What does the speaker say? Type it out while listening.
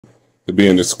to be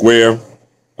in the square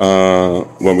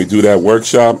when we do that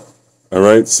workshop. All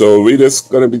right. So we're just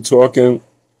going to be talking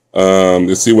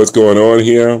to see what's going on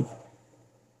here.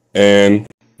 And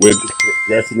we're just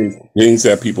addressing these things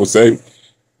that people say.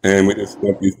 And we just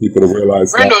want these people to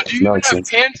realize that Brendo, do it's you even have nonsense.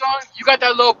 pants on? You got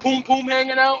that little poom poom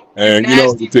hanging out? You And you know, the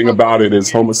nasty thing fuck. about it is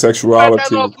You got that little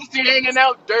homosexuality. pussy hanging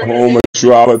out, dirty bitch.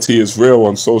 Homosexuality is real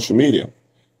on social media.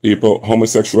 People,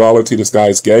 homosexuality, this guy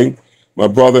is gay. My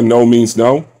brother, no means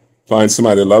no. Find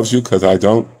somebody that loves you, because I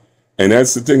don't. And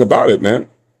that's the thing about it, man.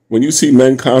 When you see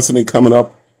men constantly coming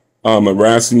up,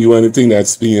 harassing you, anything,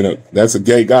 that's a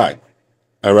gay guy.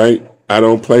 All right? I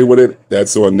don't play with it.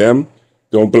 That's on them.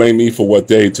 Don't blame me for what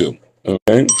they do.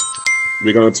 Okay?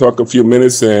 We're going to talk a few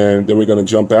minutes, and then we're going to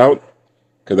jump out,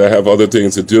 because I have other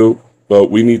things to do.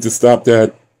 But we need to stop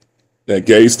that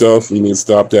gay stuff. We need to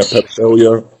stop that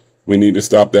pedophilia. We need to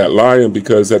stop that lying,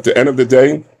 because at the end of the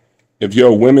day, if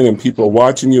you're women and people are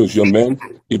watching you, if you're men,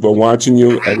 people are watching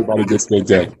you, everybody gets their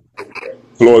day.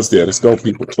 Floor's there. Let's go,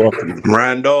 people. Talk to me.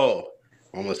 Randall,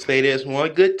 I'm gonna say this one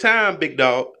good time, big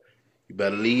dog. You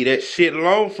better leave that shit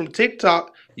alone from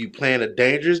TikTok. You playing a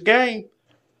dangerous game.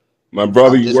 My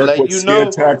brother, I'm you just work letting with you scared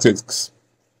know. tactics.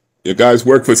 You guys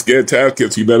work for scared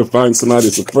tactics. You better find somebody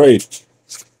that's afraid.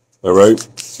 All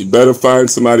right? You better find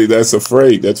somebody that's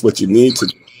afraid. That's what you need to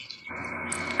do.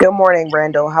 Good morning,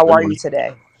 Randall. How are you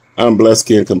today? I'm blessed,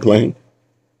 can't complain.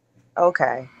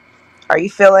 Okay. Are you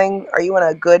in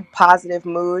a good, positive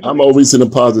mood? I'm always in a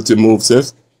positive mood,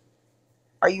 sis.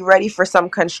 Are you ready for some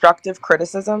constructive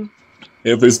criticism?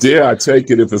 If it's there, I take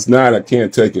it. If it's not, I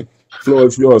can't take it. Floor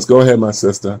is yours. Go ahead, my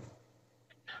sister.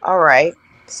 All right.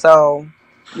 So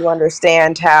you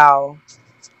understand how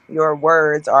your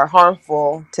words are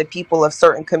harmful to people of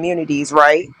certain communities,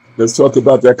 right? Let's talk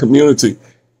about that community.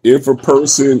 If a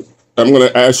person, I'm going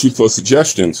to ask you for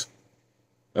suggestions.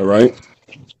 All right?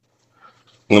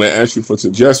 I'm going to ask you for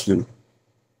suggestions.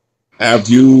 Have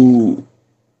you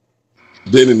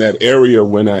been in that area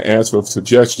when I ask for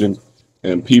suggestions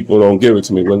and people don't give it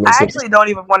to me? I actually don't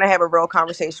even want to have a real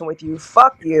conversation with you.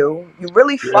 Fuck you. You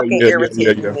really fucking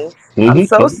irritate me. I'm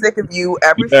so Mm-hmm. sick of you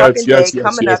every Yes, fucking day yes, yes,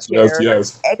 coming up yes, yes, here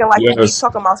yes, acting like you be yes.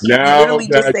 talking about shit. You Now literally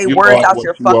just that say you words are out what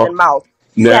your you are, fucking mouth.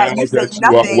 now You say that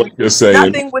you are what you're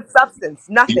saying, nothing with substance.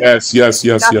 Nothing. yes, yes,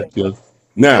 yes, yes, Nothing. yes.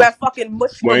 You Now, have fucking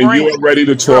mush for when you are brains. ready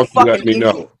to You're a talk, you let fucking me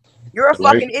idiot. know. You're a All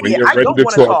right? fucking When idiot. you're I ready don't to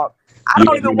want to talk, talk. I you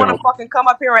don't let me even want to know. fucking come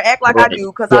up here and act All like I right.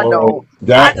 do because I don't. So I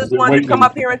that just we're wanted to come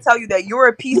waiting. up here and tell you that you're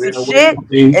a piece of We're shit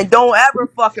waiting. and don't ever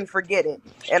fucking forget it.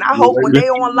 And I We're hope when waiting. they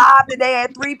on live today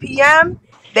at 3 p.m.,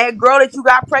 that girl that you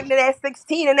got pregnant at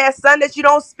 16 and that son that you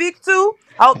don't speak to,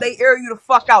 I hope they air you the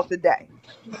fuck out today.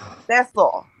 That's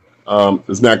all.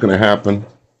 It's not going to happen.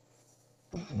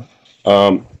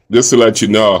 Just to let you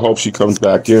know, I hope she comes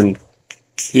back in.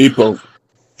 People,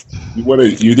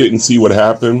 you didn't see what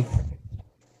happened.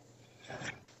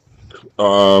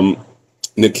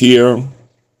 Nakia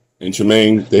and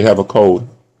Jermaine, they have a code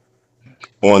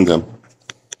on them.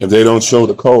 If they don't show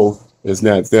the code, it's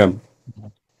not them.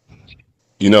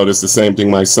 You know, it's the same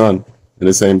thing my son, and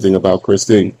the same thing about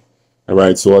Christine. All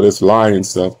right, so all this lying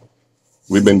stuff,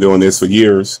 we've been doing this for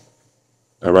years.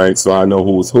 All right, so I know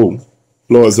who's who.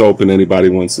 Floor is open. Anybody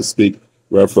wants to speak?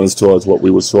 Reference towards what we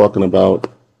was talking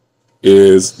about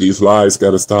is these lies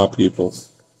got to stop, people.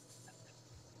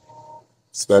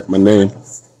 Respect my name.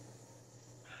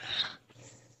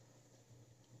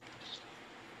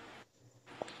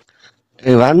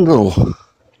 Hey, Randall,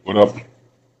 What up?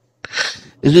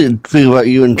 is it true about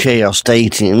you and Chaos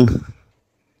dating?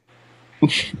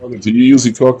 Brother, do you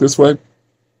usually talk this way?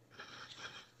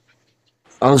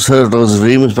 I just heard loads of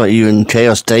rumors about you and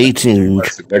Chaos dating.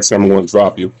 Next time I'm going to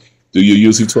drop you. Do you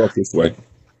usually talk this way?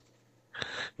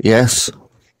 Yes.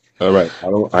 All right.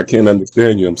 I can't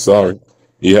understand you. I'm sorry.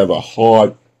 You have a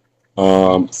hard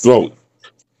throat.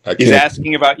 I He's can't.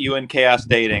 asking about you and Chaos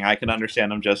dating. I can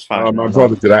understand him just fine. My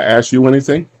brother, did I ask you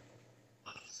anything?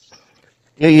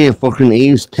 Yeah, fucking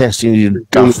Eve's testing you,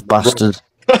 daft bastard.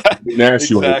 I didn't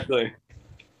ask you anything. Exactly.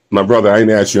 My brother, I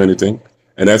didn't ask you anything.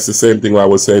 And that's the same thing I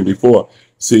was saying before.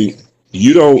 See,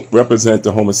 you don't represent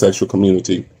the homosexual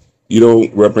community. You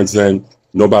don't represent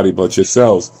nobody but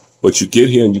yourselves. But you get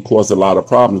here and you cause a lot of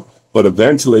problems. But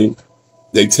eventually,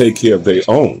 they take care of their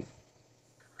own.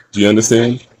 Do you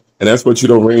understand? And that's what you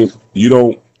don't reign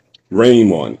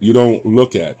on. You don't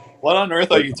look at. What on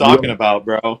earth are you talking about,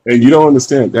 bro? And you don't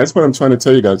understand. That's what I'm trying to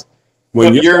tell you guys.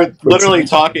 When You're literally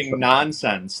talking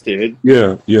nonsense, dude.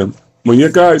 yeah, yeah. When your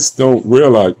guys don't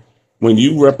realize when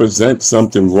you represent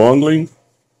something wrongly,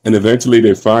 and eventually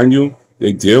they find you,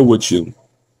 they deal with you.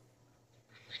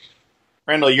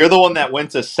 Randall, you're the one that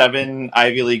went to 7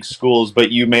 Ivy League schools,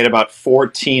 but you made about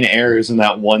 14 errors in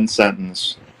that one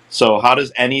sentence. So how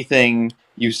does anything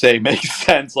you say make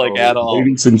sense, like, at all?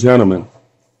 Ladies and gentlemen,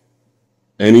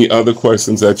 any other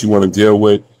questions that you want to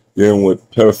dealing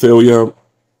with pedophilia,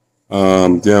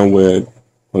 dealing with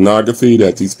pornography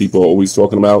that these people are always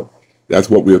talking about? That's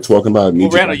what we are talking about. Well,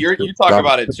 Randall, you talk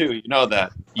about it too. You know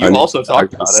that. You also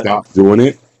talk about it. Stop doing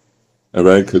it, all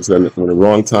right? Because when the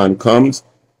wrong time comes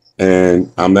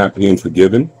and I'm not being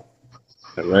forgiven,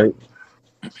 all right?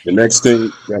 The next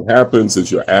thing that happens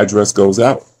is your address goes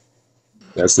out.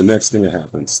 That's the next thing that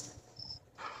happens.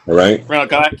 All right.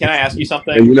 Randall, can I ask you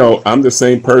something? And you know, I'm the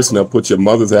same person that put your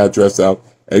mother's address out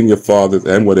and your father's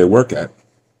and where they work at.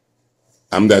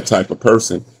 I'm that type of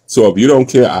person. So if you don't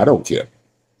care, I don't care.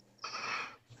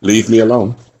 Leave me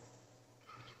alone.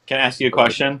 Can I ask you a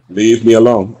question? Leave me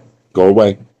alone. Go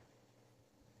away.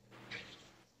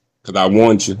 Because I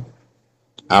warned you.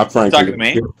 I frankly, talking to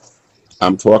me?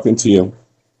 I'm talking to you.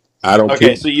 I don't care.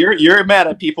 Okay, so you're mad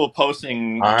at people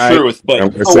posting truth, but you're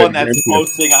the one that's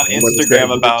posting on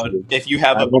Instagram about if you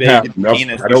have a big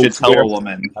penis, you should tell a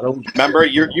woman. Remember,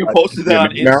 you posted that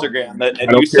on Instagram,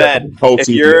 and you said if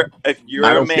you're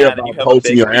a man and you have a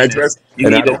big penis,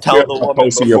 you need to tell the woman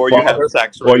before you have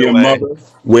sex right away.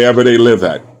 Wherever they live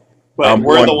at. But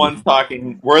we're the ones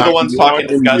talking. We're the ones talking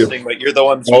disgusting, but you're the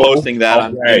ones posting that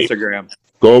on Instagram.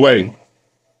 Go away.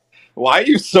 Why are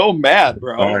you so mad,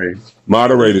 bro? All right.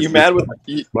 Moderators. You mad with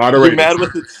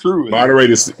the truth.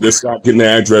 Moderators, let's start getting the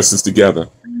addresses together.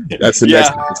 That's the next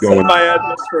thing that's going on. Send my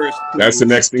address first. Please. That's the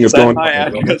next thing that's going on.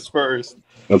 Send my address first.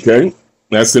 Okay?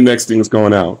 That's the next thing that's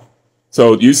going out.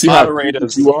 So you see how you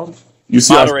are? You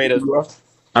see moderators. How you are?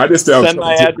 I just send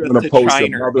my address to post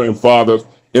China. Your mother and father's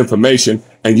information,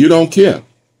 and you don't care.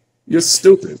 You're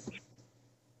stupid.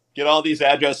 Get all these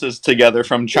addresses together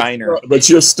from China. But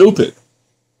you're stupid.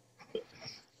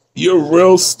 You're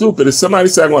real stupid. If somebody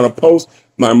said I'm going to post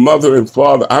my mother and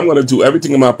father, I'm going to do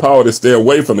everything in my power to stay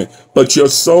away from it. But you're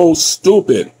so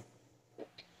stupid.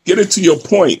 Get it to your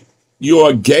point.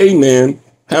 You're a gay man,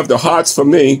 have the hearts for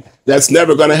me. That's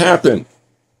never going to happen.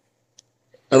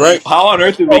 All right? How on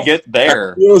earth did we get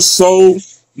there? You're so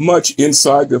much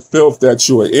inside the filth that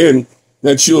you're in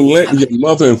that you're letting your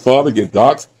mother and father get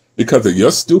doxxed because of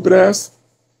your stupid ass.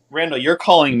 Randall, you're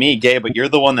calling me gay, but you're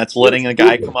the one that's letting a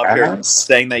guy come up here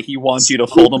saying that he wants you to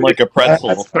fold him like a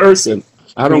pretzel. Person,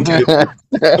 I don't get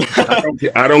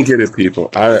it. I don't get it, people.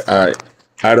 I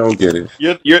don't get it.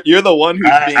 You're the one who's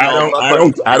being.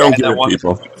 I don't get it,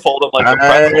 people. Fold him like a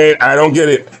pretzel. I don't get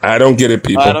it. I don't get it,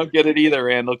 people. I don't get it either,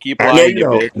 Randall. Keep lying, you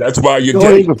bitch. That's why you're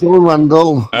gay.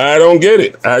 I don't get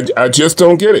it. I just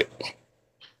don't get it.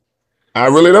 I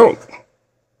really don't.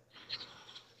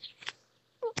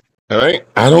 All right?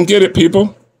 I don't get it,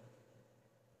 people.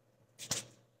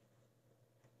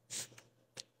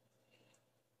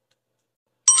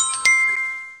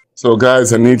 So,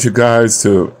 guys, I need you guys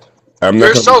to... I'm not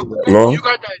You're so long. You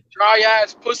got that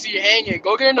dry-ass pussy hanging.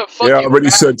 Go get in the fucking... Yeah, I already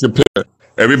sent your picture.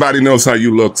 Everybody knows how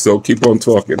you look, so keep on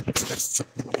talking.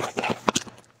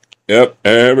 Yep,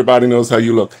 everybody knows how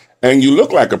you look. And you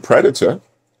look like a predator.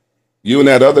 You and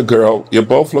that other girl, you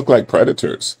both look like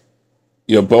predators.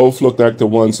 You both look like the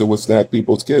ones that would snatch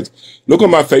people's kids. Look at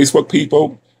my Facebook,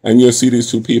 people, and you'll see these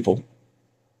two people.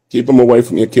 Keep them away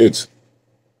from your kids.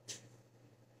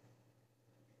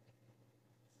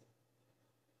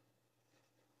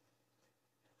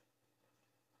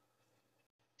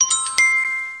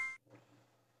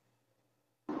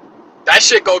 That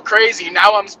shit go crazy.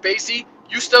 Now I'm spacey.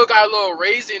 You still got a little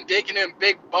raisin dick and them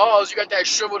big balls. You got that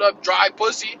shriveled up dry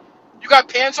pussy. You got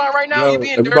pants on right now? No, You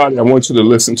being everybody, dirty? I want you to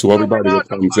listen to everybody that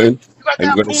comes in, and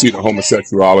you're going to see the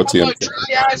homosexuality. You got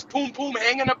dry ass poom poom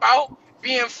hanging about,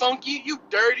 being funky. You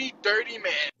dirty, dirty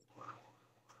man.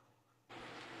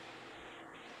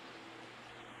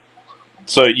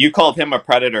 So you called him a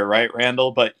predator, right,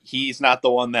 Randall? But he's not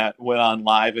the one that went on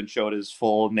live and showed his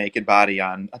full naked body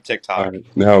on a TikTok. Right.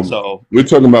 Now, so we're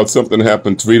talking about something that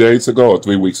happened 3 days ago or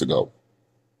 3 weeks ago.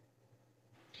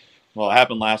 Well, it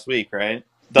happened last week, right?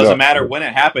 Doesn't matter when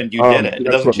it happened, you did it. It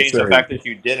doesn't change the fact that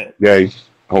you did it. Gay,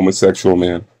 homosexual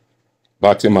man.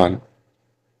 Batiman.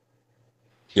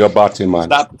 You're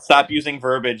Batiman. Stop using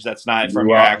verbiage that's not from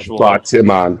your actual...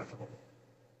 Batiman.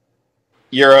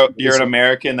 You're an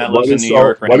American that lives in New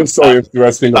York, right? What is so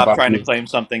interesting about Stop trying to claim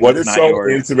something that's not yours.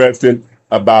 What is so interesting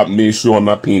about me showing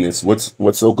my penis? What's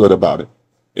so good about it?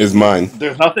 It's mine.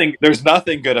 There's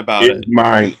nothing good about it.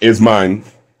 It's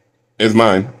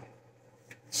mine.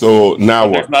 So now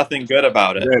what? There's nothing good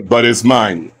about it. Yeah, but it's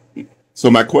mine. So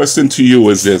my question to you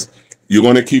is this. You're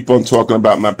going to keep on talking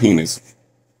about my penis,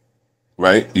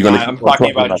 right? You're No, going to keep I'm on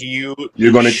talking talking about about it. you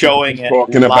You're going to keep showing on it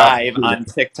talking about live it. on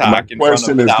And my TikTok in front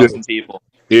of question is 1,000 this, people.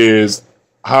 is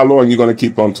how long are you going to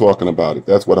keep on talking about it?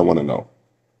 That's what I want to know.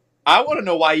 I want to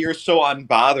know why you're so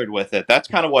unbothered with it. That's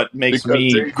kind of what makes Because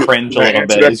me they, cringe a can I little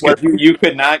answer bit. that Is because question? you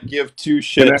could not give two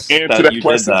Can I shits answer that that you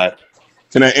did question? that.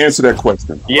 Can I answer that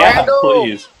question? Yeah, Randall,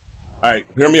 please. All right,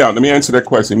 hear me out. Let me answer that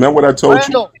question. Remember what I told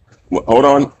you? Randall, Hold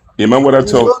on. You remember what I you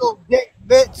told you? little dick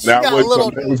bitch. You Now, got a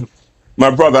little dick.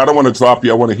 my brother, I don't want to drop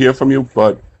you. I want to hear from you,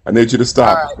 but I need you to All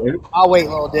stop. right, Okay? I'll wait,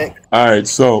 little dick. All right.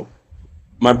 So,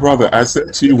 my brother, I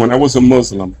said to you when I was a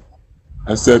Muslim,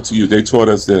 I said to you, they taught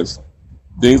us this: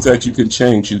 things that you can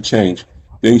change, you change.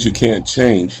 Things you can't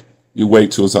change, you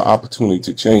wait till it's an opportunity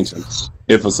to change them.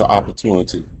 If it's an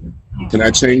opportunity, can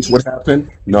I change what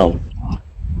happened? No.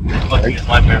 Right?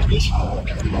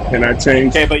 Can I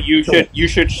change? Okay, but you No. should you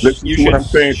should Listen you to what should I'm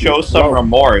saying to you. show some No.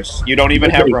 remorse. You don't even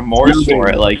Excuse have me. remorse Excuse for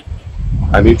it. me. Like,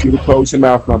 I need you to close your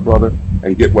mouth, my brother,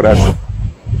 and get what I said.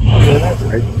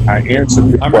 Right? I answered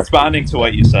your I'm question. responding to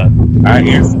what you said. I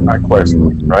answered my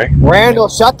question, right? Randall,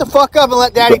 shut the fuck up and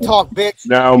let Daddy So talk, bitch.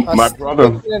 now, I'll my stick you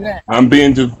brother, in the neck. I'm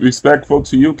being respectful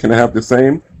to you. Can I have the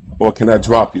same, or can I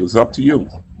drop you? It's up to you.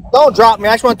 Don't drop me.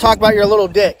 I just want to talk about your little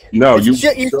dick. No, It's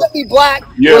shit. You should be black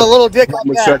yeah, with a little dick like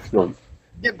that. homosexual.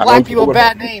 Get I black don't care people a what,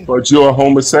 bad name. but you're a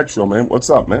homosexual, man. What's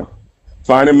up, man?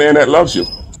 Find a man that loves you.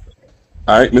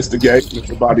 All right, Mr. Gay,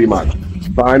 Mr.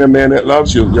 Bodyman. Find a man that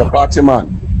loves you. You're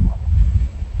Batiman.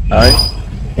 All right?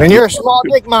 And you're a small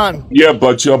dick man. Yeah,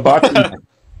 but you're Batiman.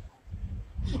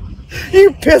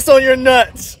 You piss on your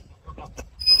nuts.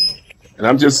 And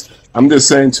I'm just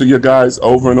saying to you guys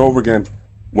over and over again,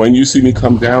 when you see me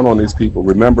come down on these people,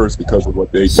 remember it's because of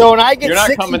what they do. So when I get You're not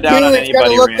 62, coming down on it's gonna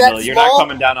anybody, look that Randall. You're not small.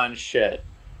 coming down on shit.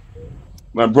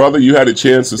 My brother, you had a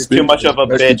chance to You're speak. too much of a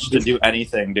bitch to do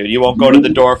anything, dude. You won't go to the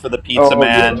door for the pizza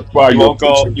man. That's why You your won't go.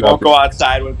 picture's You up won't there. go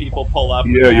outside when people pull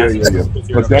up with Yeah, yeah, yeah, masks yeah. because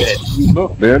you're But a that's how you bitch.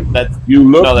 look, man. That's You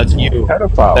look no, that's like a you.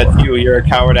 pedophile. That's you. You're a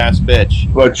coward ass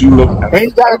bitch. But you look like And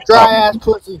you got a dry ass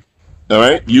pussy. all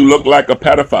right? You look like a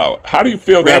pedophile. How do you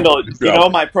feel that Randall, picture you out know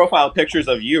there? my profile picture's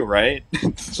of you, right?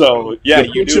 So yeah, The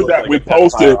you do picture look that like we a pedophile.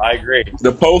 posted, I agree.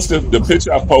 the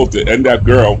picture I posted, and that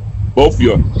girl, both of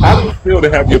you. How do you feel to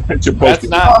have your picture That's posted?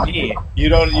 not me. You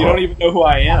don't even know who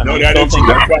I am. No, You that still is you. think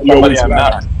That's why I'm you somebody always I'm laugh.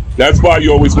 not. That's why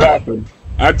you always laughing.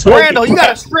 I told Randall, you you.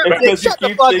 got a strip It's dick. because you Shut the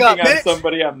keep fuck thinking up, I'm bitch.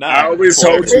 somebody I'm I not. always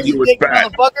Poor told you Big you was dick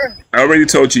fat. motherfucker. I already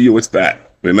told you was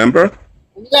fat. Remember?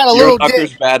 You got a You're little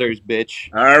Ucker's dick. batters, bitch.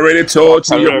 I already Small told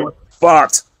you you predator. were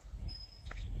fucked.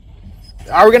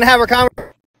 Are we gonna have a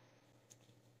conversation?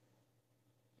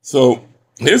 So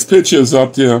his picture is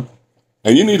up there,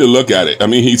 and you need to look at it. I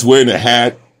mean, he's wearing a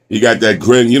hat. He got that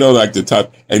grin, you know, like the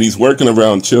type, and he's working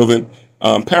around children.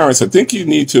 Parents, I think you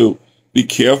need to be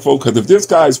careful because if this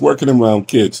guy's working around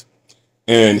kids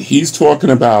and he's talking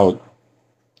about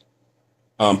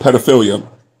pedophilia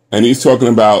and he's talking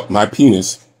about my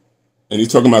penis and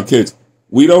he's talking about kids,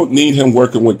 we don't need him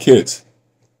working with kids.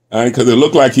 All right, because it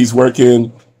looked like he's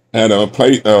working at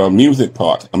a music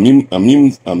park,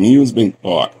 amusement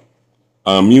park.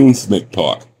 Amusement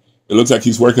park. It looks like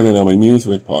he's working in an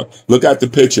amusement park. Look at the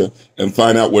picture and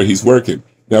find out where he's working.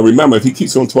 Now, remember, if he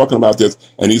keeps on talking about this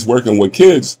and he's working with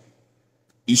kids,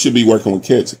 he should be working with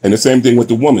kids. And the same thing with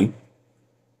the woman.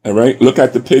 All right? Look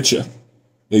at the picture.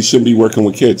 They shouldn't be working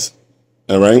with kids.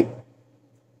 All right?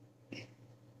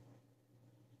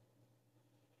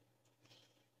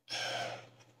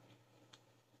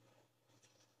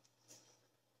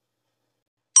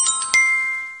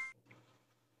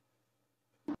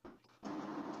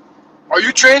 Are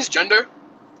you transgender?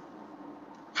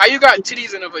 How you got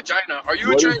titties and a vagina? Are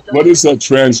you a What transgender? is a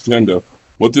transgender?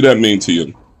 What did that mean to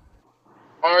you?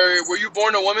 Or were you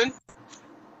born a woman?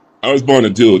 I was born a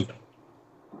dude.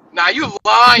 Nah, you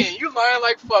lying. You lying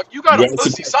like fuck. You got a You asked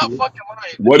a pussy. Stop question. fucking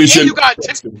lying. What is And your you next got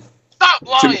titties. question? Stop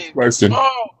What's your next lying. question?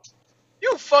 Oh,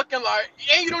 you fucking lie.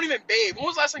 And you don't even bathe. When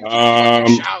was the last time you took a fucking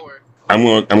Um, shower? I'm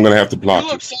gonna have to You block you.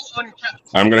 look so unkempt.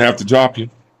 I'm gonna have to drop you.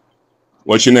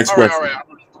 What's your next All right, all question? right.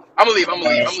 I'm gonna leave. I'm gonna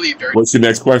leave. I'm gonna leave, Dirty. What's your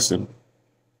next question?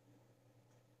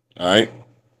 All right.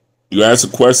 You ask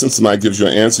a question, somebody gives you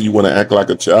an answer, you want to act like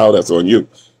a child, that's on you.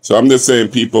 So I'm just saying,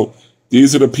 people,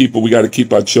 these are the people we got to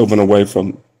keep our children away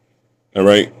from. All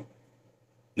right.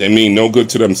 They mean no good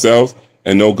to themselves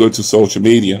and no good to social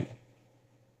media.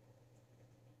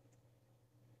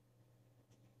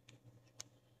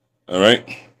 All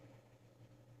right.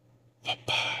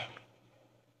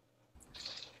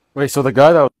 Wait, so the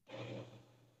guy that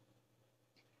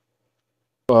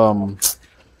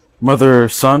mother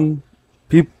son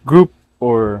group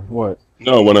or what?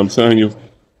 No, what I'm telling you,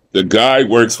 the guy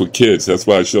works with kids. That's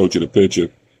why I showed you the picture.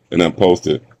 and I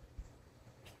posted.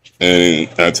 And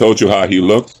I told you how he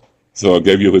looked, so I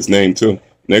gave you his name too.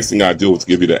 Next thing I do is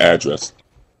give you the address.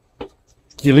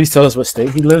 Can you at least tell us what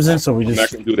state he lives in so we I'm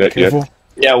not just going to do that careful? yet.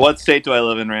 Yeah, what state do I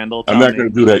live in, Randall? I'm Tell not me. going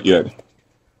to do that yet.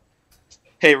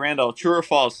 Hey, Randall, true or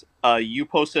false? You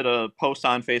posted a post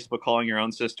on Facebook calling your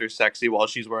own sister sexy while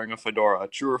she's wearing a fedora.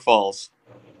 True or false?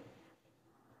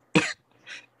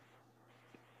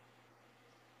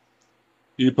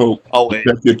 People, Oh wait.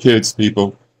 protect your kids,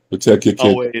 people. Protect your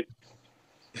Oh kids. wait.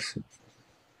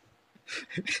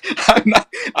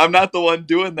 I'm not the one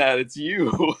doing that. It's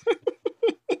you.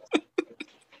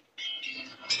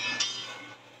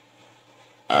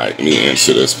 All right, let me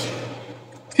answer this.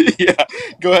 Yeah,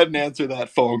 go ahead and answer that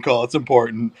phone call. It's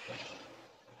important.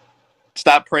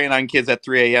 Stop preying on kids at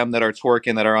 3 a.m. that are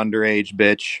twerking that are underage,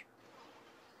 bitch.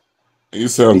 You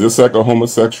sound just like a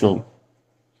homosexual.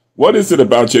 What is it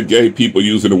about your gay people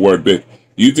using the word bitch?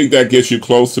 Do you think that gets you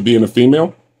close to being a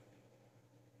female?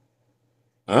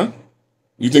 Huh?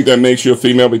 You think that makes you a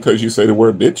female because you say the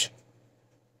word bitch?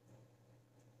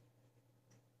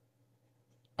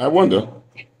 I wonder.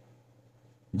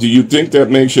 Do you think that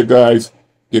makes your guys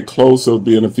get closer to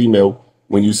being a female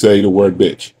when you say the word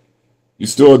bitch? You're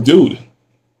still a dude.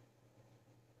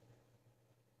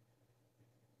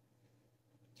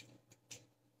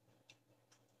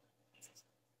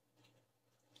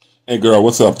 Hey girl,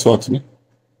 what's up? Talk to me.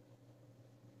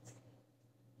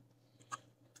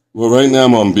 Well, right now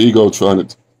I'm on BIGO trying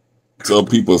to tell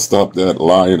people to stop that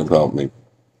lying about me.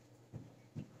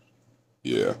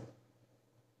 Yeah.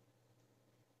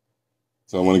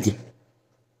 So I want to get,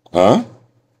 huh?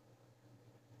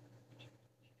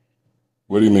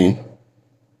 What do you mean?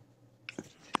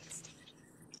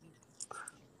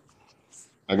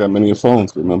 I got many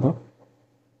phones, remember?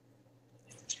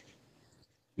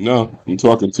 No, I'm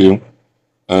talking to you.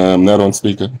 I'm not on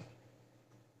speaker.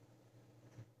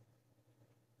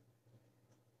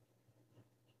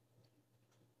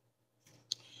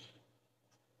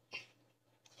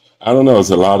 I don't know.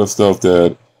 It's a lot of stuff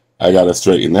that I got to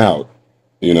straighten out,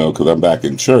 because I'm back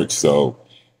in church. So,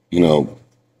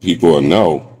 people will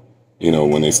know,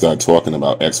 when they start talking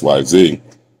about XYZ,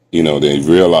 they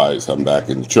realize I'm back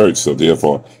in the church. So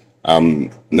therefore,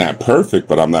 I'm not perfect,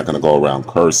 but I'm not going to go around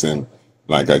cursing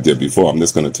like I did before. I'm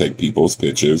just going to take people's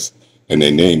pictures and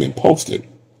their name and post it,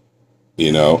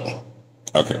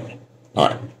 Okay. All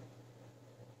right.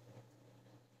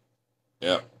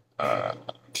 Yep.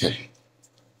 Okay.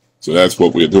 So that's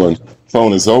what we're doing.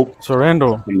 Phone is open. So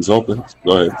Randall, It's open.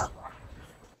 Go ahead.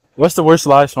 what's the worst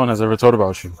lie someone has ever told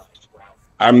about you?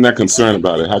 I'm not concerned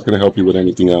about it. How can I help you with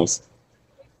anything else?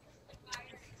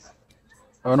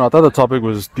 Oh no, I thought the topic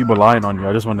was people lying on you.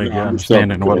 I just wanted to No, get I'm just telling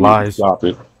understanding of people what they need to lies. stop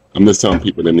it. I'm just telling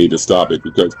people they need to stop it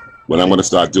because what I'm going to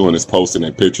start doing is posting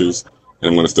their pictures and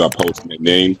I'm going to start posting their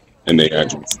name and their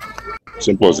address.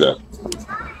 Simple as that.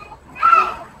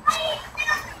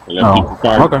 And let people Oh,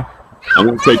 find them. okay. I'm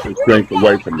going to take the strength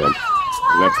away from them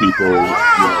and let people,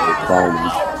 find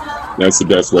them. That's the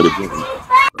best way to do it.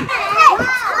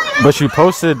 But you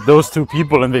posted those two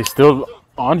people and they still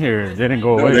on here. They didn't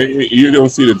go No, away. you don't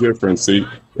see the difference. See,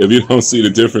 if you don't see the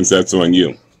difference, that's on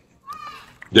you.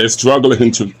 They're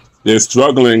struggling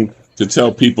to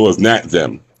tell people it's not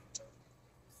them.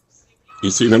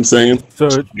 You see what I'm saying?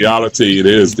 So Reality, it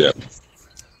is them.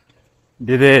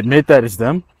 did they admit that it's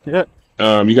them yet?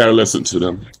 You got to listen to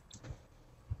them.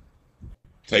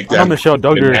 Take I know that Michelle picture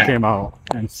Duggar now. came out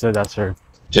and said that's her.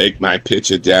 Take my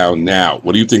picture down now.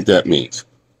 What do you think that means?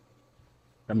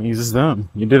 That means it's them.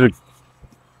 You did it.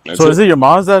 That's So it. is it your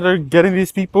moms that are getting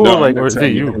these people, No, I'm or not is it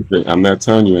telling you you? anything. I'm not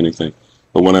telling you anything.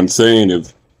 But what I'm saying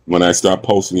is, when I start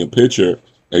posting your picture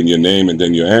and your name and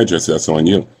then your address, that's on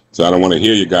you. So I don't want to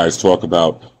hear you guys talk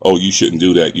about, oh, you shouldn't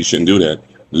do that. You shouldn't do that.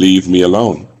 Leave me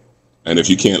alone. And if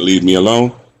you can't leave me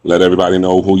alone, let everybody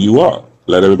know who you are.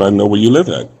 Let everybody know where you live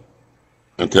at.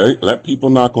 Okay? Let people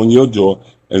knock on your door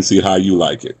and see how you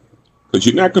like it. Because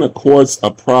you're not going to cause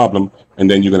a problem and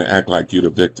then you're going to act like you're the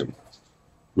victim.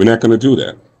 We're not going to do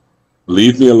that.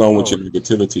 Leave me alone with Oh, your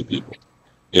negativity, people.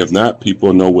 If not,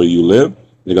 people know where you live.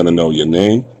 They're going to know your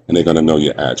name and they're going to know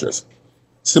your address.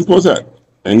 Simple as that.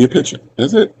 And your picture.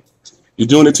 That's it. You're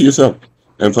doing it to yourself.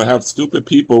 And for have stupid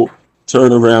people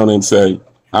turn around and say,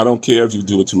 I don't care if you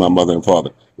do it to my mother and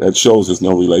father. That shows there's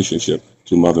no relationship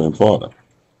to mother and father.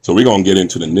 So we're going to get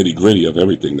into the nitty gritty of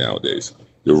everything nowadays.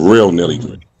 The real nitty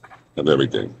gritty of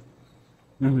everything.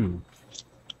 hmm.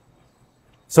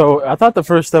 So I thought the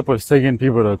first step was taking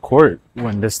people to court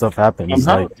when this stuff happens.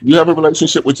 How, Like, you have a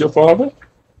relationship with your father?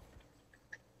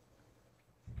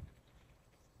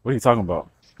 what are you talking about?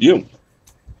 You.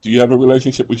 Do you have a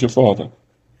relationship with your father?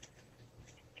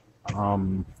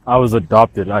 I was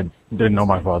adopted. I didn't know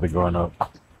my father growing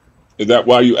up. Is that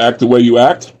why you act the way you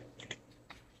act?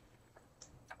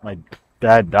 My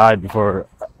dad died before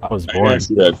I was I ain't born. asked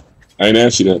you that. I ain't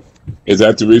asked you that. Is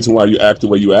that the reason why you act the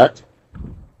way you act?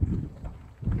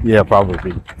 Yeah,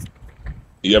 probably.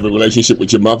 You have a relationship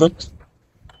with your mother?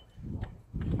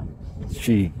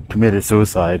 She committed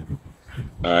suicide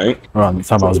All right. around the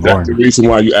time I So was is that the born. reason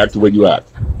why you act the way you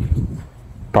act?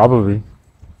 Probably.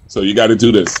 So you got to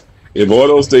do this. If all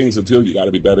those things are true, you got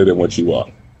to be better than what you are.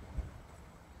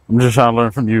 I'm just trying to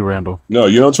learn from you, Randall. No,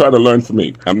 you don't try to learn from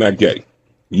me. I'm not gay.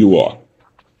 You are.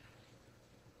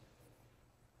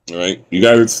 All right. You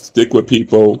got to stick with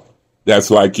people that's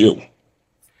like you.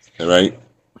 All right.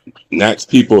 Not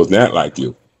people is not like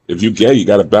you. If you're gay, you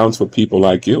got to bounce with people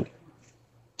like you.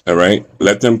 All right.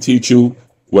 Let them teach you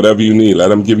whatever you need. Let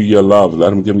them give you your love. Let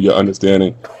them give you your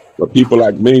understanding. But people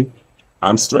like me,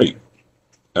 I'm straight.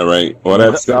 All right. All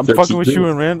that stuff I'm that fucking you with do. you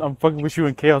and Rand. I'm fucking with you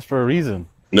in chaos for a reason.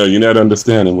 No, you're not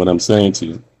understanding what I'm saying to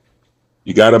you.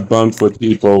 You got to bunk with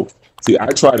people. See, I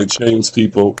try to change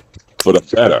people for the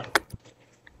better.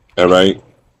 All right.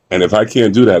 And if I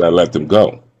can't do that, I let them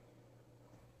go.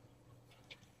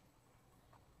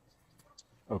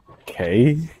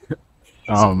 Okay.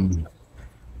 All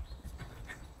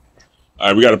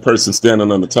right. We got a person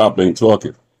standing on the top ain't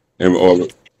talking. And or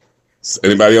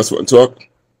anybody else want to talk?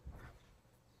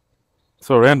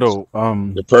 So Randall,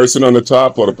 The person on the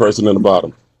top or the person on the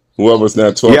bottom? Whoever's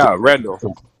not talking. Yeah, Randall.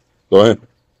 Go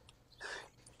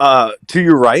ahead. To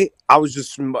your right, I was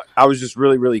just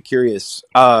really, really curious.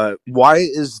 Why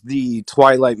is the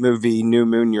Twilight movie New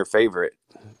Moon your favorite?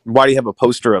 Why do you have a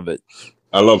poster of it?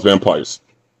 I love vampires.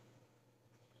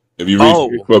 If you read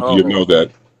Facebook, you know Oh,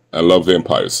 that I love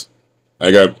vampires.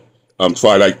 I got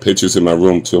Twilight pictures in my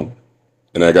room too,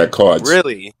 and I got cards.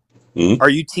 really? Hmm. Are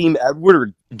you Team Edward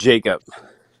or Jacob?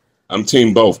 I'm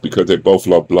team both because they both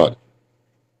love blood.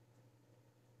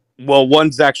 Well,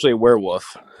 one's actually a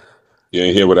werewolf. You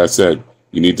ain't hear what I said.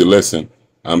 You need to listen.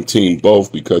 I'm team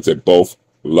both because they both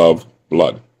love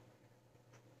blood.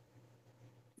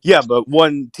 Yeah, but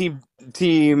one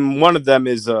of them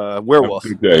is a Have a werewolf.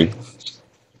 good day.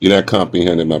 You're not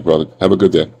comprehending, my brother. Have a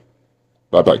good day.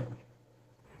 Bye bye.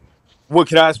 What?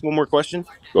 Can I ask one more question?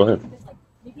 Go ahead.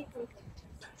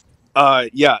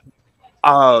 Yeah.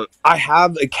 I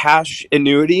have a cash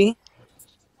annuity,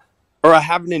 or I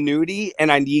have an annuity,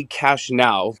 and I need cash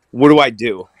now. What do I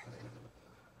do?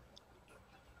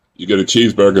 You get a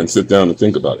cheeseburger and sit down and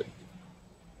think about it.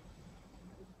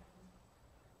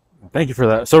 thank you for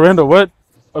that. So Randall, what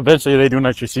eventually are they doing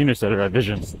at your senior center at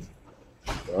Visions?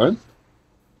 All right?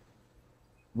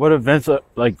 What events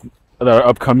like that are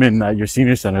upcoming at your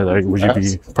senior center that would you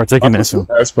be partaking in soon?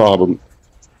 That's problem.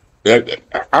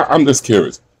 I'm just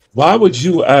curious. Why would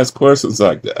you ask questions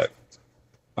like that?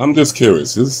 I'm just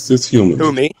curious. It's human.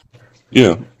 Who, me?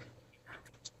 Yeah.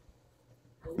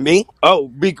 Me? Oh,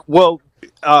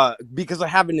 because I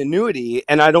have an annuity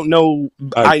and I don't know.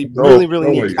 I Go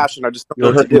really need away. cash and I just don't know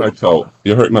You're what to hurting my do. toe.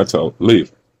 You hurt my toe.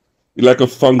 Leave. You're like a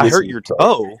fungus. I hurt your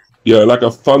toe. Yeah, like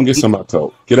a fungus on my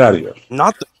toe. Get out of here.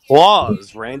 Not the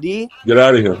claws, Randy. Get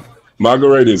out of here.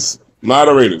 Moderators.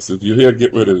 If you're here,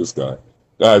 get rid of this guy.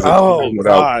 Guys, Oh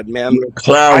God, man. you're a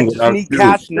clown I just without need shoes.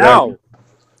 cash Get out of now. here.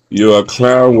 You're a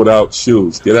clown without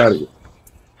shoes. Get out of here.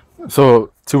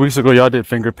 So 2 weeks ago, y'all did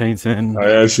finger painting.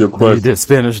 I asked you a You question. did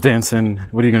Spanish dancing.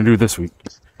 What are you gonna do this week?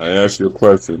 I asked you a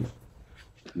question.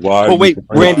 Why? Oh wait,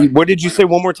 Randy, what did you say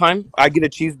one more time? I get a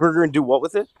cheeseburger and do what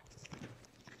with it?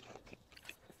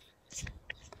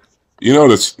 You know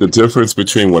the difference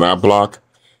between when I block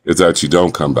is that you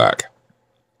don't come back.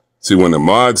 See, when the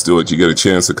mods do it, you get a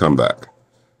chance to come back.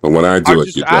 But when I do I it,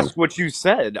 just you don't. asked what you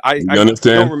said. I You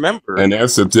understand? don't remember. And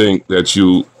that's the thing that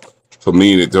you, for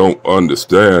me, that don't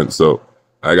understand. So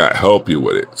I got to help you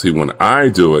with it. See, when I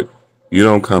do it, you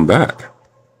don't come back.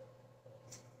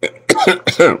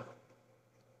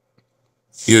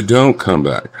 You don't come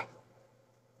back.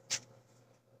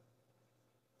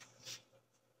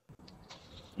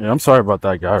 Yeah, I'm sorry about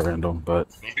that guy, Randall, but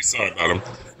Don't be sorry about him.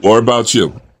 Or about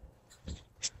you.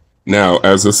 Now,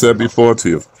 as I said before to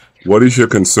you, what is your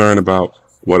concern about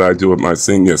what I do at my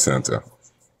senior center?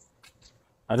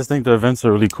 I just think the events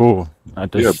are really cool. I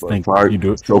just think you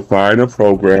do it. So find a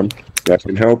program that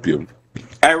can help you.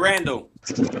 Hey, Randall.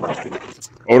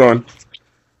 Hold on.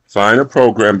 Find a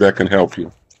program that can help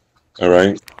you. All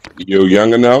right? You're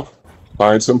young enough,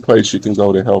 find some place you can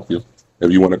go to help you.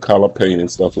 If you want to color paint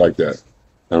and stuff like that.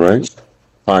 All right?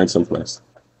 Find some place.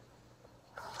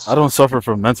 I don't suffer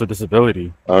from mental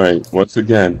disability. All right. Once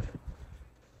again,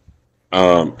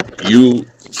 you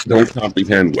don't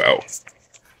comprehend well.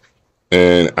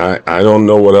 And I don't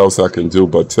know what else I can do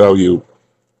but tell you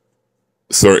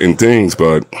certain things,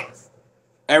 but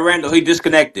Hey, Randall, he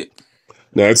disconnected.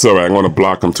 that's all right. I'm going to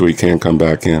block him till he can't come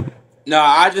back in. No,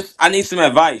 I need some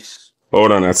advice.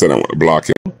 Hold on, I said I want to block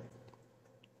him.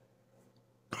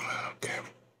 Okay.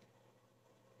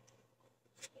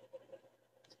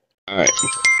 All right.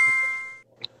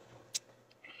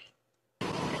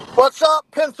 What's up,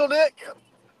 Pencil Dick?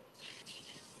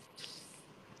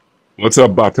 What's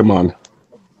up, Bataman?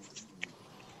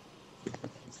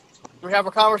 We have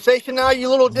a conversation now, you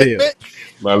little dick Bill. bitch.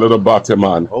 My little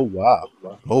Bataman. Oh wow.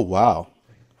 Oh wow.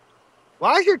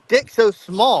 Why is your dick so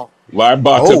small? Why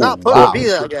It's Oh Bataman not supposed to wow. be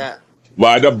talking? like that.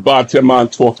 Why the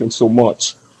Bataman talking so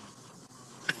much?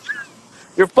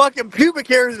 Your fucking pubic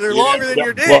hairs are Yeah, longer than the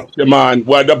your dick. Bataman.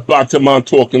 Why the Bataman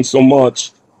talking so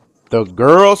much? The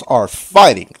girls are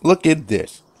fighting. Look at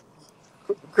this.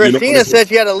 You know what Christina it is? said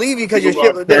she had to leave you because your You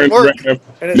shit didn't turned work. around.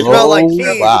 And it Me smelled don't like Oh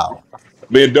cheese. understand. wow.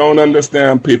 Me don't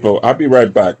understand, people. I'll be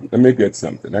right back. Let me get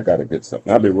something. I gotta get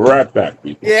something. I'll be right back,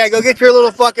 people. Yeah, go get your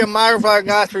little fucking microphone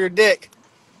guys for your dick.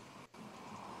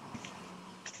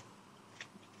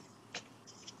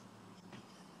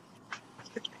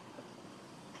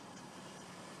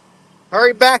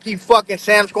 Hurry back, you fucking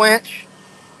Sam Squanch.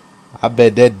 I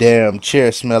bet that damn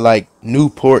chair smell like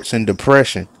Newports and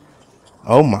depression.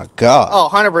 Oh my god. Oh,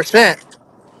 100%.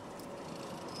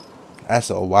 That's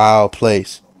a wild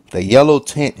place. The yellow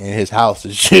tint in his house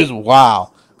is just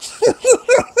wild.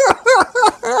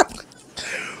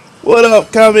 What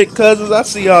up, comic cousins? I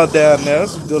see y'all down there.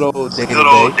 It's a good old day Good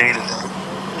old today. Dana.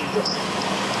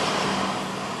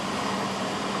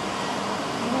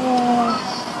 Oh,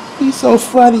 he's so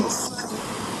funny.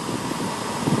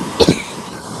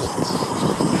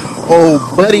 Oh,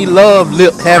 buddy love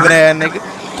lip having ass nigga.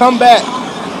 Come back.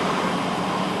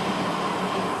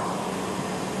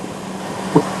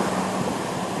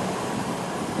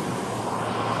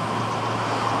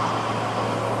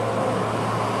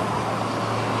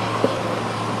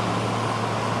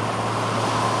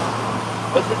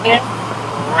 What's his name?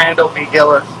 Randall B.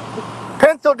 Gillis.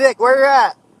 Pencil Dick, where you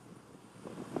at?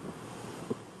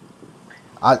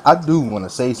 I do want to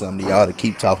say something to y'all to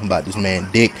keep talking about this man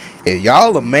dick. If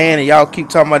y'all a man and y'all keep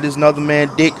talking about this another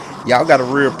man dick, y'all got a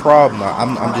real problem.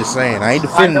 I'm just saying. I ain't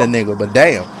defending the Randall. nigga, but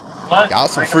damn. What? Y'all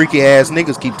some Randall. freaky ass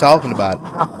niggas keep talking about it.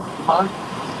 Huh?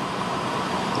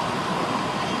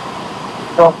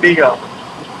 Don't BIGO.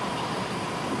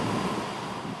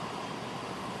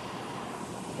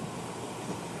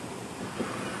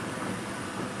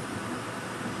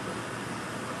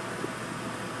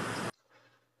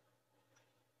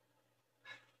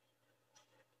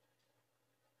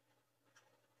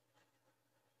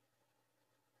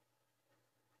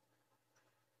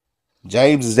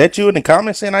 James, is that you in the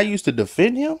comments saying I used to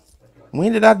defend him?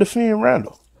 When did I defend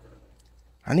Randall?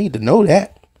 I need to know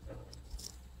that.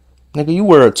 Nigga, you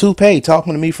were a toupee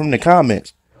talking to me from the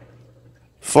comments.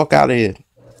 Fuck out of here.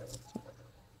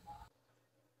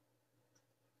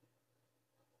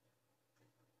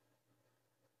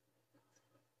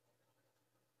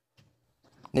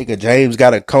 Nigga, James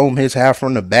got to comb his hair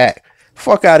from the back.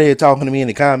 Fuck out of here talking to me in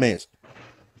the comments.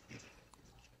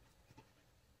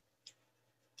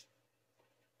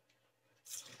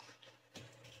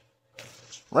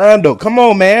 Randall, come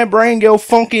on, man. Bring your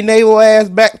funky naval ass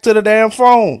back to the damn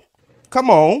phone. Come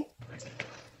on.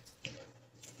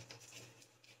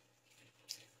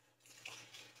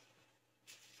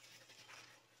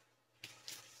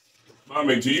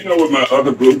 Mommy, do you know what my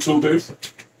other Bluetooth is?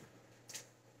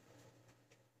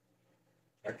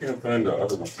 I can't find the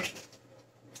other one.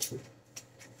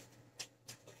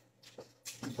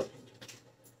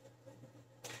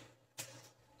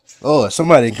 Oh,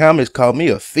 somebody in the comments called me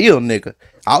a field nigga.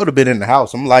 I would have been in the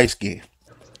house. I'm light skinned.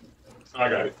 I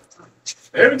got it.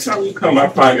 Every time you come, I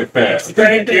find it fast.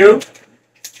 Thank you.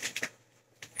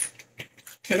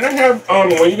 Can I have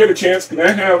when you get a chance, can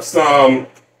I have some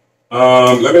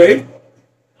lemonade?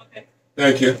 Okay.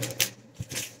 Thank you.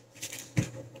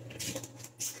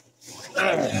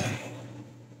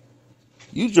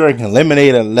 You drinking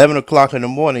lemonade at 11 o'clock in the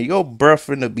morning. Your breath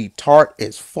finna be tart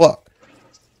as fuck.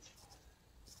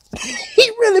 He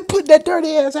really put that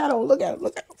dirty ass hat on. Look at him.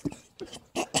 Look at him.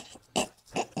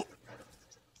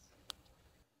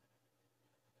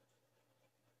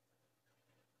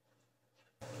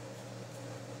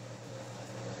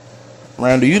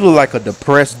 Randall, you look like a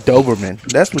depressed Doberman.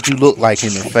 That's what you look like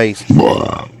in the face.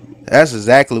 That's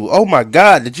exactly. Oh my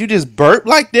God! Did you just burp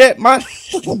like that, my?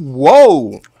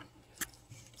 Whoa!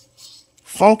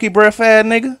 Funky breath ass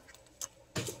nigga.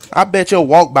 I bet your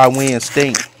walk by wind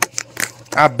stink.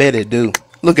 I bet it do.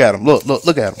 Look at him.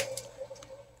 Look at him.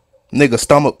 Nigga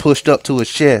stomach pushed up to his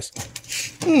chest.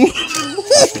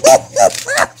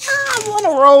 I'm on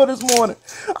a roll this morning.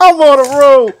 I'm on a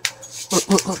roll.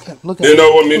 Look at You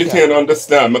know him. what me Look at can't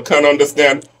understand? I can't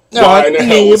understand him. why in the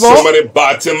hell would Neighbor. somebody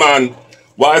batty man?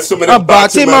 Why so many A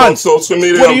batty man on Batman. social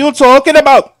What are media? you talking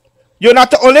about? You're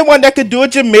not the only one that can do a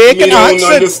Jamaican Me don't accent.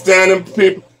 understand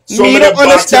people. So Me many don't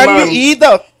batty understand you man.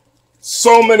 either.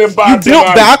 So many You batty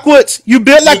built man. backwards. You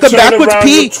built You like a turn backwards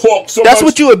around, you P. talk so That's much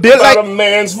what you were built about a like.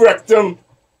 man's rectum.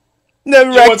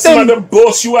 The You want somebody rectum. to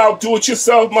boss you out, do it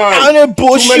yourself, man. I'm gonna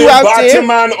Too bush you many out batty there.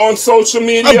 man on social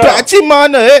A media.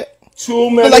 Batman, eh? Too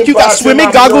Look many like you got batty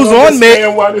swimming man. Me don't goggles on, mate.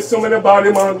 understand why there's so many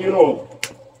body man, you know.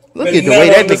 Look Me at the way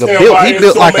never that nigga understand built. why He there's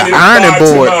built so like an many ironing batty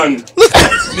board. man. Look,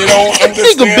 Me don't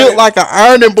nigga understand built it. like an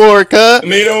ironing board, cuz.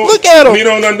 Look at him. Me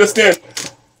don't understand.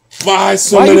 Why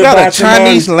so Why you many got a batty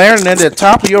Chinese man? lantern at the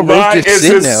top of your roof Why just is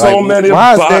sitting there there? Like, so many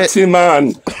why is that? batty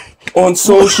man on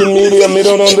social media? Me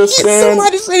don't understand.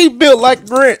 Somebody say he built like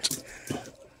Grinch.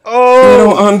 Me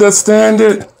don't Oh, understand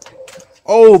it.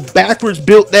 oh, backwards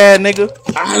built that nigga.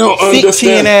 I don't Thick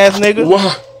chin understand. ass nigga.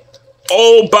 Why?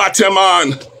 Oh, batty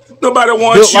man. Nobody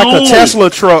Built wants like a you. Tesla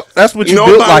truck. That's what you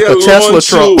built, Nobody like a Tesla wants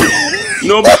truck. you.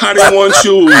 Nobody wants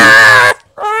you.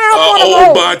 I'm on a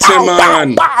Old roll. batty Bow, bow,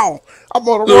 man. bow. I'm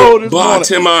on a roll Look, this morning.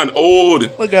 Batman,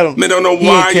 old. Look at him. Me don't know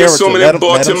He in why there's so character. many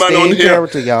Let him Batman stay on in here.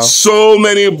 character, y'all. So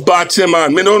many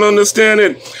Batman. Me don't understand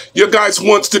it. You guys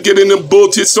wants to get in the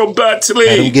boat so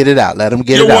Let him badly. get it out. Let him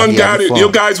get You it out. one He having got it.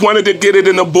 You fun. guys wanted to get it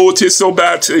in the boat so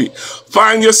badly.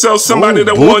 Find yourself somebody Oh,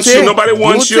 that wants you. booty. Nobody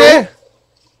wants you. Booty.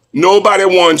 Nobody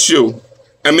wants you.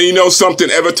 I mean, you know something?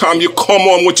 Every time you come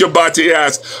on with your body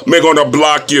ass, me gonna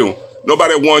block you.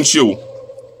 Nobody wants you.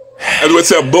 As we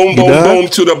say, boom, You boom, done? boom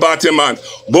to the body man.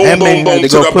 That Boom, boom, man had boom to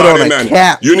to go the put on body a man.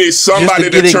 cap You need just to somebody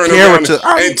to get in turn around character.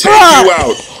 I'm and take you back.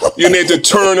 out. You need to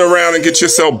turn around and get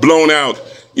yourself blown out.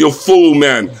 You fool,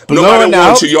 man. Nobody Blown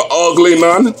wants out. you. You're ugly,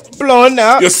 man. Blown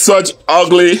out. You're such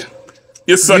ugly.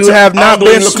 You're such You an have not ugly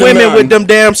been looking swimming with man. them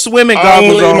damn swimming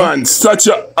goggles Ugly on. man. Such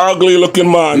an ugly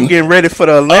looking You man. getting ready for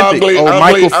the Olympics. Ugly, Oh, ugly,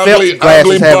 Michael Phelps ugly,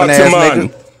 glasses ugly having body ass nigga.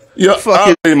 man. You're Fuck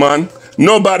it. ugly, man.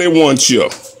 Nobody wants you.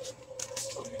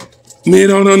 Me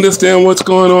don't understand what's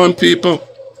going on, people.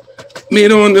 Me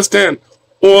don't understand.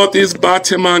 All these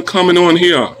Batman coming on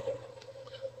here.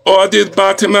 All these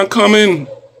Batman coming.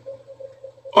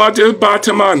 All these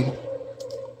Batman.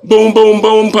 Boom, boom,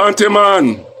 boom,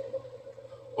 Batman.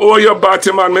 Oh, your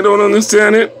Batman. Me don't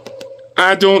understand it.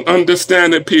 I don't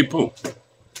understand it, people.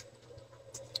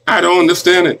 I don't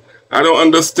understand it. I don't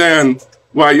understand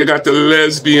why you got the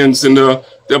lesbians and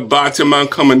the Batman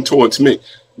coming towards me.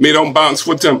 Me don't bounce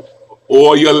with them.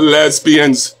 All your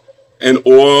lesbians and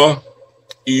all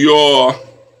your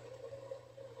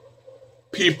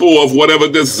people of whatever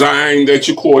design that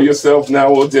you call yourself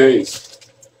nowadays.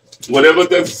 Whatever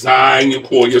design you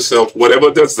call yourself,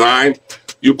 whatever design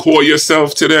you call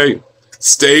yourself today,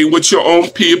 stay with your own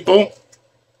people.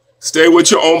 Stay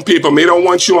with your own people. Me don't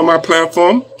want you on my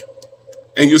platform.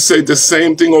 And you say the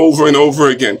same thing over and over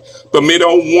again. But me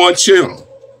don't want you.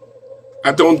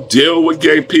 I don't deal with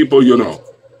gay people, you know.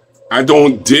 I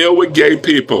don't deal with gay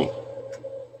people.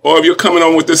 Or if you're coming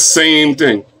on with the same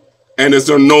thing. And it's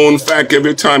a known fact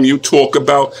every time you talk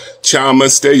about child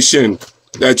molestation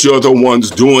that you're the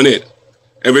ones doing it.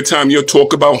 Every time you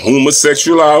talk about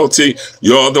homosexuality,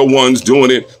 you're the ones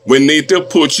doing it. We need to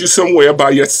put you somewhere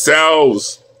by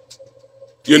yourselves.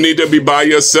 You need to be by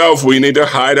yourself. We need to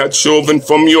hide our children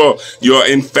from your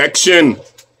infection.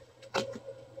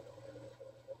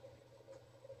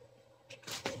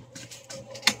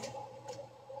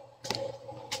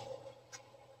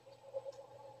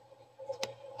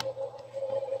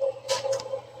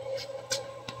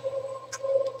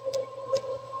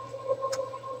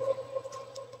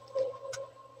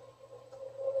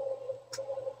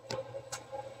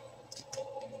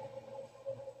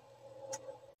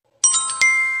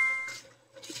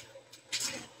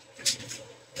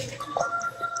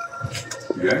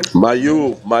 Yeah.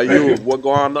 My youth, what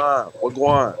going on? What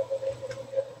going?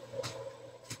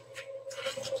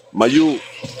 My youth,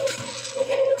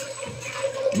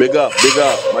 big up,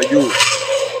 my youth,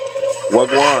 what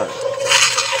going?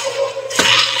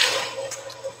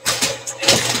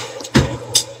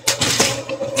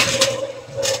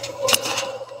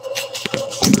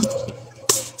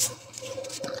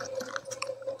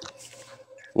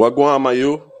 What going, my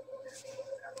youth?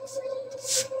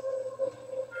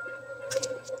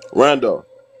 Randall,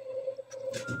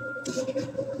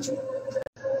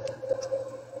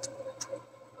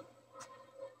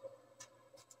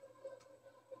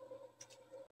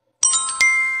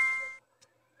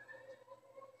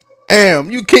 Damn.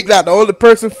 Damn, you kicked out the only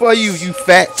person for you, you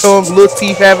fat tongue, little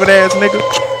teeth having ass nigga.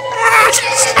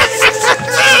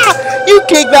 You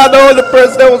kicked out the only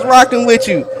person that was rocking with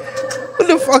you. What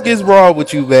the fuck is wrong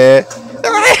with you, man?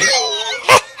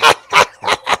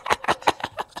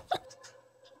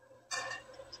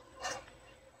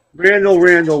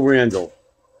 Randall.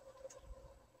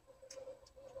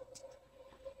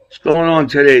 What's going on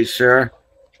today, sir?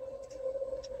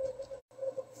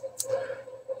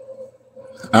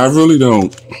 I really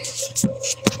don't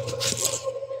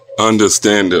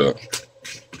understand the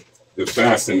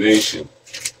fascination.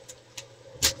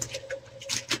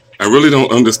 I really don't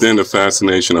understand the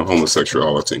fascination of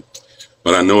homosexuality,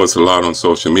 but I know it's a lot on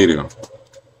social media.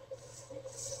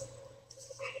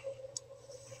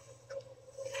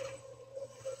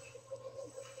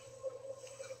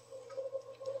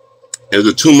 Is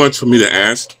it too much for me to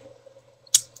ask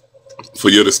for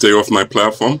you to stay off my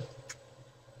platform?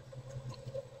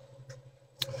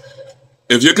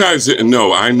 If you guys didn't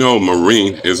know, I know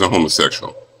Marine is a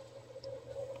homosexual.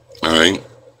 All right?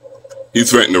 He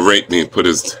threatened to rape me and put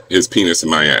his penis in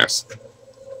my ass.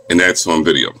 And that's on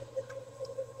video.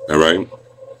 All right?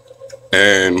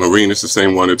 And Marine is the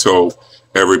same one that told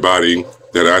everybody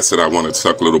that I said I wanted to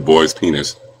suck a little boy's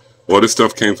penis. All this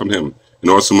stuff came from him.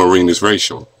 And also Marine is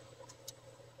racial.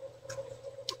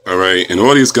 All right? And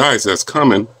all these guys that's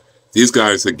coming, these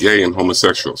guys are gay and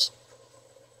homosexuals.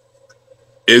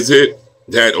 Is it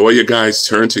that all you guys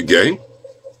turn to gay?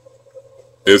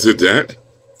 Is it that?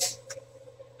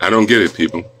 I don't get it,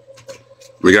 people.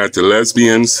 We got the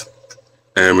lesbians,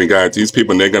 and we got these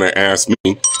people, and they're going to ask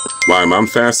me why I'm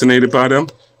fascinated by them.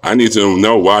 I need to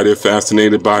know why they're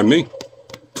fascinated by me.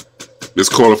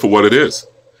 Just call it for what it is.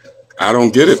 I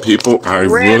don't get it, people. I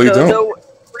really don't.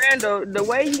 Randall, the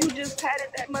way you just patted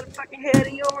that motherfucking head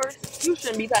of yours, you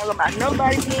shouldn't be talking about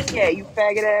nobody being gay, you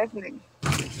faggot ass nigga.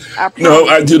 No,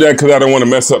 I do that because I don't want to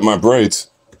mess up my braids.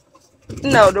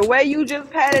 No, the way you just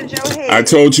patted your head. I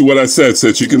told you what I said,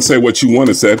 sis. You can say what you want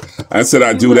to say. I said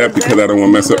I do that because I don't want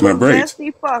to mess up my braids.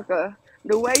 Fucker.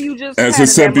 The way you just as I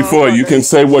said before, you can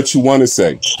say what you want to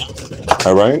say.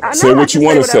 All right? Say what you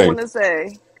want to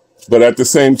say. But at the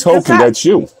same token, that's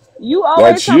you. You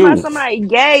always talk about somebody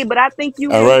gay, but I think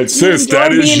you all right, sis,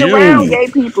 that is being around gay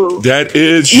people. That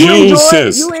is you,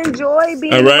 sis. You enjoy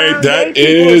being all right, around that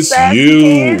gay is people,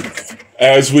 you. Pants.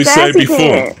 As we said before.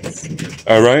 Pants.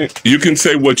 All right? You can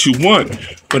say what you want,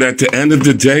 but at the end of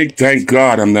the day, thank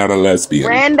God I'm not a lesbian.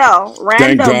 Randall,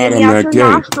 thank God give me out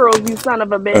your nostrils, you son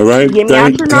of a bitch. All right? Give me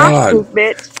out your nostrils,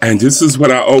 bitch. And this is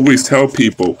what I always tell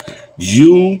people.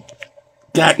 You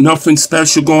got nothing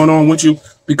special going on with you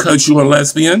because you're a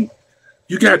lesbian.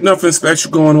 You got nothing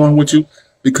special going on with you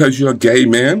because you're a gay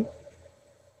man.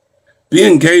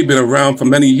 Being gay been around for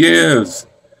many years.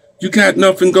 You got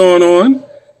nothing going on.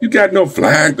 You got no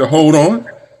flag to hold on.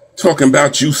 Talking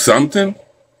about you something.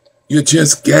 You're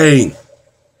just gay.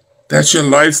 That's your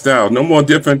lifestyle. No more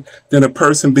different than a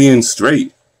person being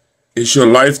straight. It's your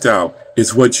lifestyle.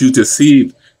 It's what you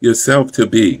deceive yourself to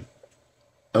be.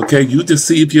 Okay? You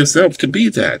deceive yourself to be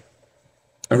that.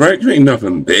 All right? You ain't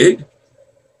nothing big.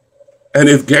 And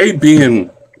if gay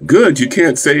being good, you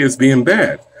can't say it's being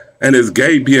bad. And if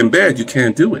gay being bad, you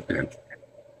can't do it then.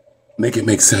 Make it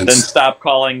make sense. Then stop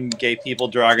calling gay people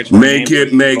derogatory names. Make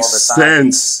it make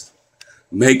sense.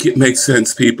 Make it make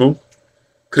sense, people.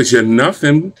 Because you're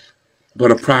nothing but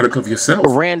a product of yourself.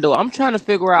 Randall, I'm trying to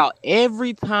figure out,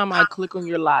 every time I click on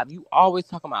your live, you always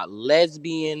talking about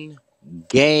lesbian,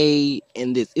 gay,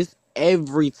 and this. It's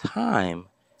every time.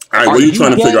 All right, what are you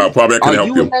trying to figure out? Probably I can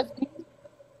help you.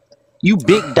 You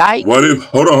big dyke? What if,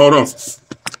 hold on.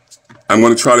 I'm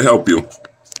going to try to help you.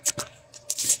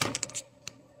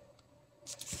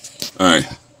 All right.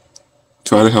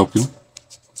 Try to help you.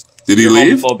 Did he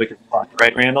leave? Homophobic as fuck,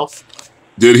 right, Randall?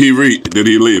 Did he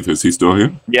leave? Is he still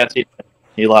here? Yes,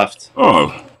 he left. Oh.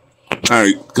 All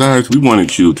right, guys, we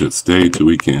wanted you to stay till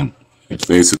we can.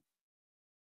 Basically.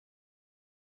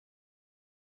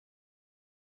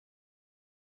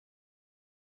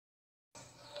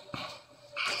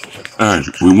 All right,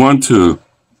 we want to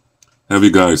have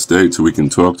you guys stay till we can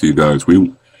talk to you guys.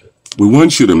 We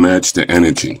want you to match the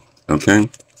energy, okay?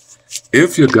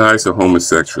 If your guys are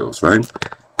homosexuals, right?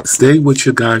 Stay with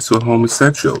your guys who are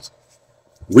homosexuals.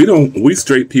 We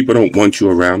straight people don't want you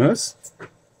around us.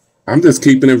 I'm just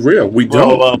keeping it real. We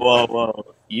don't.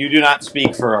 Whoa. You do not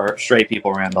speak for our straight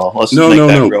people, Randall. Let's no, make no,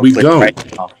 that no. real We clear don't.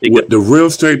 Right now. The real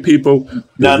straight people.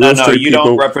 No. You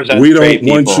don't represent. We straight don't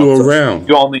want people, you so around.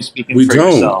 You're only speaking we for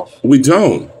don't. yourself. We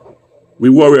don't. We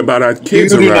worry about our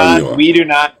kids around you. We do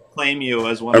not claim you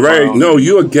as one. All right. No,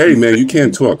 you're gay, man. You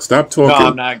can't talk. Stop talking. No,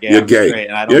 I'm not gay. You're I'm gay. straight,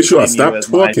 and I don't yes, you are. claim Stop you as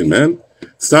talking, man.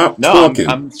 Stop No, talking.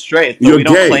 I'm straight, but You're we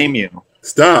don't gay. claim you.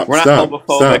 Stop. We're not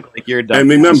homophobic like you're dumb. And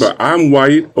remember, I'm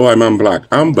white or I'm black.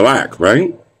 I'm black,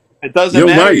 right? It doesn't You're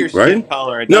matter your white, skin right?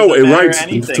 color. It No, doesn't it matter writes to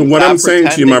anything. what I'm Stop saying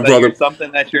to you, my pretending that brother. you're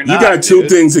something that you're You not, got two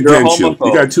dude. things You're a against you. You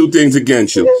homophobe. got two things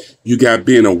against you. You got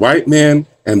being a white man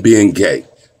and being gay.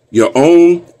 Your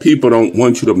own people don't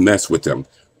want you to mess with them.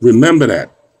 Remember that.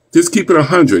 Just keep it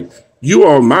 100. You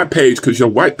are on my page because your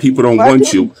white people don't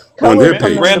want you on their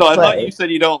page. Randall, I thought you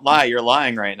said you don't lie. You're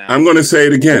lying right now. I'm going to say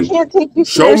it again. Can't take you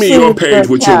Show me seriously your when you're page a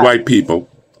with your cat. white people.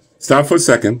 Stop for a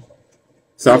second.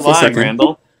 Stop You're for a lying, second.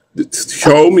 Randall.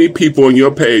 Show me people on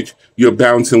your page you're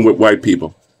bouncing with white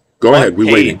people. Go ahead.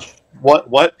 We're waiting.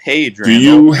 What page, Do Randall?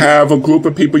 you have a group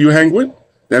of people you hang with?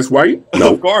 That's white?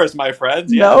 No. Of course, my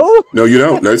friends. No. Yes. No, you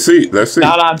don't. Let's see. Let's see.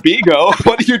 Not on BIGO.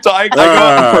 What are you talking? I go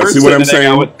out in person see what I'm and hang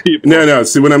out saying? with people. No.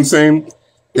 See what I'm saying?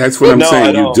 That's what I'm No, saying. I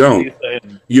You don't. don't. What are you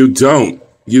saying? You don't.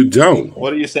 You don't.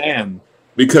 What are you saying?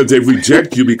 Because they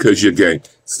reject you because you're gay.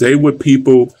 Stay with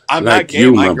people I'm like not gay.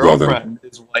 you, My my brother. girlfriend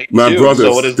is white My too. brother,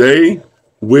 So what is stay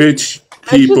with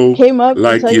I just people came up to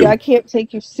like tell you I you. can't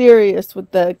take you serious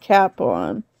with the cap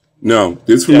on. No,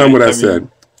 just remember what I said.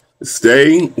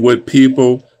 Stay with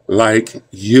people like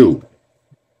you.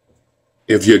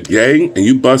 If you're gay and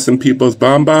you busting people's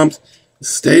bombs,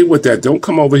 stay with that. Don't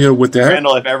come over here with that.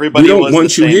 Randall, if everybody we don't was want the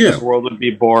same, you here. this world would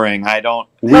be boring. I don't.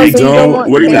 We So you don't don't.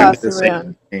 want Wait a minute. chaos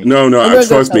around. No, I'm gonna go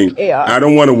trust tell me. chaos. I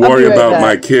don't want to I'll worry be right about back.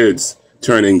 my kids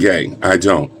turning gay. I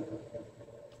don't.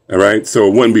 All right? So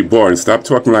it wouldn't be boring. Stop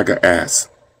talking like an ass.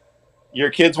 Your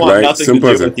kids want Right? nothing Simple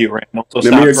to as do that. with you, Randall. So Let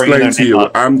stop me bringing explain their to name you.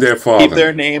 up. I'm their father. Keep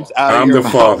their names out of I'm your the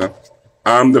mouth. father.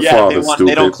 I'm the Yeah, father,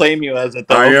 they don't stupid. claim you as it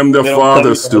though. I am the They don't claim father,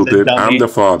 you as a stupid. I'm dummy. the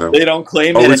father. They don't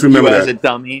claim Always it remember you as a that.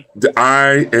 dummy.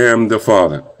 I am the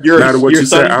father. Your Matter what you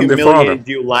say, son I'm the father. humiliated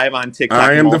you live on I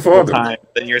TikTok am the multiple father. times,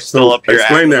 and you're still So up here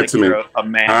explain acting that like to me. you're a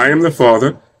man. I am the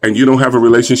father, and you don't have a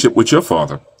relationship with your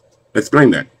father. Explain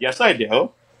that. Yes, I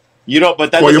do. You don't,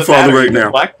 but that Call your doesn't father matter. right You're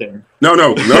now. deflecting. No.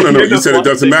 You're You said it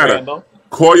doesn't deflecting, matter. Randall.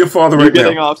 Call your father You're right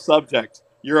getting now. off subject.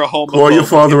 You're a homophobe. Call your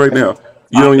father right now.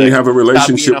 You don't even have a Stop being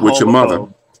relationship a with your mother.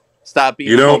 homophobe. Stop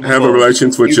being You a don't have a homophobe.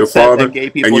 relationship with You've your said father, that gay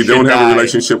and people you don't should have a die.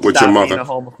 relationship with Stop your being mother. a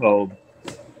homophobe.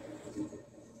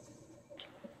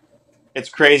 It's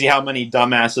crazy how many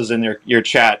dumbasses in your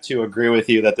chat too agree with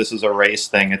you that this is a race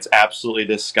thing. It's absolutely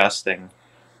disgusting.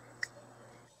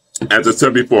 As I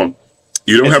said before,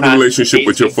 you don't It's have a not relationship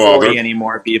with your 1840 father,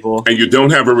 anymore, people. and you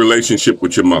don't have a relationship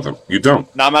with your mother. You don't.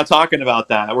 No, I'm not talking about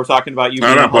that. We're talking about you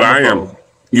I being know, a but I am. homophobe.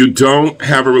 You don't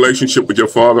have a relationship with your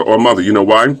father or mother. You know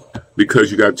why?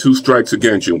 Because you got two strikes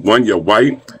against you. One, you're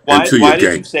white, and two, you're Why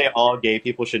did gay. you say all gay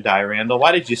people should die, Randall?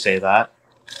 Why did you say that?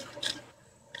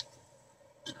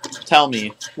 Tell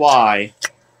me. Why?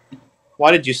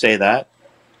 Why did you say that?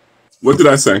 What did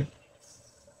I say?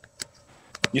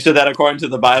 You said that according to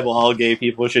the Bible, all gay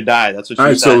people should die. That's what All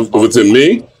you right, so said. was it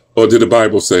me, or did the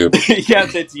Bible say it?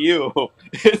 Yes, it's you.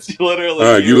 It's literally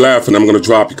All right, you laughing. I'm going to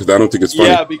drop you because I don't think it's funny.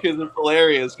 Yeah, because it's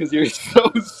hilarious. Because you're so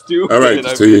stupid. All right,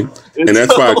 see? And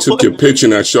that's why I took your picture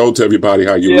and I showed to everybody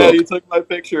how you look. You took my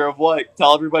picture of what?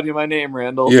 Tell everybody my name,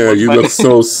 Randall. Yeah, you look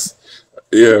so...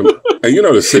 Yeah, and you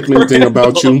know the sickening thing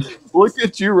about you? Look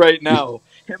at you right now.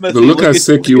 Timothy, look how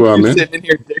sick you are, man. Sitting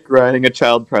here dick riding a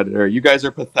child predator. You guys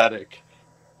are pathetic.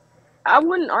 I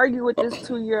wouldn't argue with this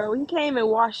 2-year-old. He came and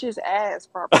washed his ass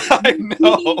properly. I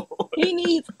know. He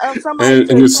needs somebody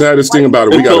and the saddest thing about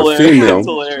it, we got a female.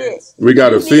 We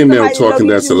got a female talking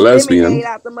that's a lesbian.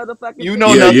 You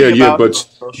know nothing about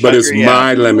but it's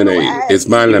my lemonade. It's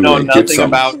my lemonade. Get some.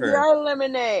 About her. Your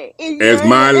lemonade. It's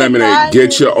my lemonade.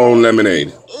 Get your own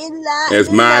lemonade. It's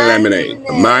my lemonade.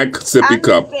 My sippy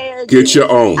cup. Get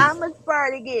your own. I'm a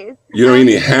Spartacus. You don't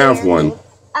even have one.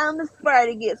 I'm a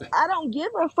Spartacus. I don't give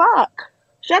a fuck.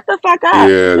 Shut the fuck up.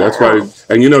 Yeah, that's why.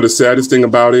 And you know the saddest thing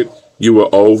about it? You will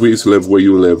always live where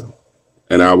you live.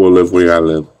 And I will live where I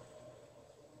live.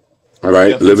 All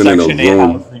right? Living in a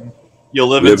room. You'll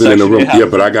live living in a room. Yeah,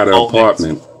 but I got an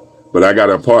apartment. But I got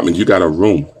an apartment. You got a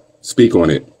room. Speak on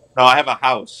it. No, I have a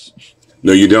house.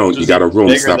 No, you don't. You got a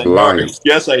room. Stop lying.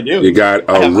 Yes, I do. You got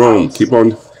a room. Keep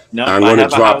on. No, I'm going to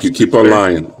drop you. Keep on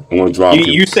lying. I'm going to drop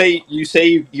you. You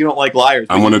say you don't like liars.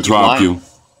 I'm going to drop you.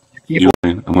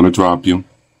 I'm going to drop you.